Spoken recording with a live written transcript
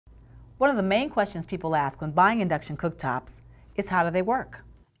One of the main questions people ask when buying induction cooktops is how do they work?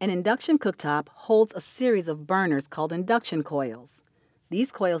 An induction cooktop holds a series of burners called induction coils.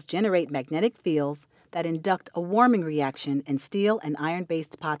 These coils generate magnetic fields that induct a warming reaction in steel and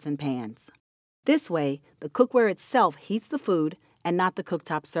iron-based pots and pans. This way, the cookware itself heats the food and not the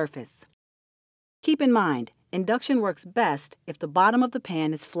cooktop surface. Keep in mind, induction works best if the bottom of the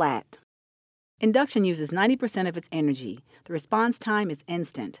pan is flat. Induction uses 90% of its energy. The response time is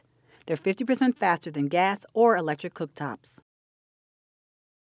instant. They're 50% faster than gas or electric cooktops.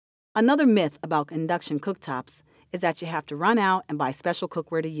 Another myth about induction cooktops is that you have to run out and buy special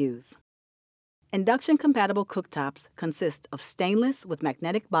cookware to use. Induction-compatible cooktops consist of stainless with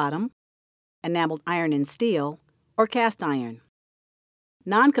magnetic bottom, enameled iron and steel, or cast iron.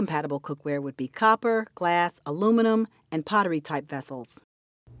 Non-compatible cookware would be copper, glass, aluminum, and pottery-type vessels.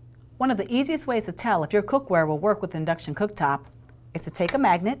 One of the easiest ways to tell if your cookware will work with induction cooktop is to take a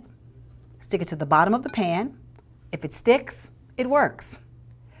magnet, stick it to the bottom of the pan. If it sticks, it works.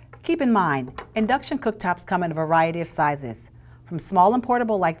 Keep in mind, induction cooktops come in a variety of sizes, from small and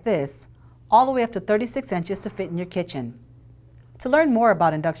portable like this, all the way up to 36 inches to fit in your kitchen. To learn more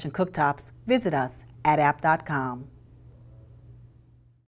about induction cooktops, visit us at app.com.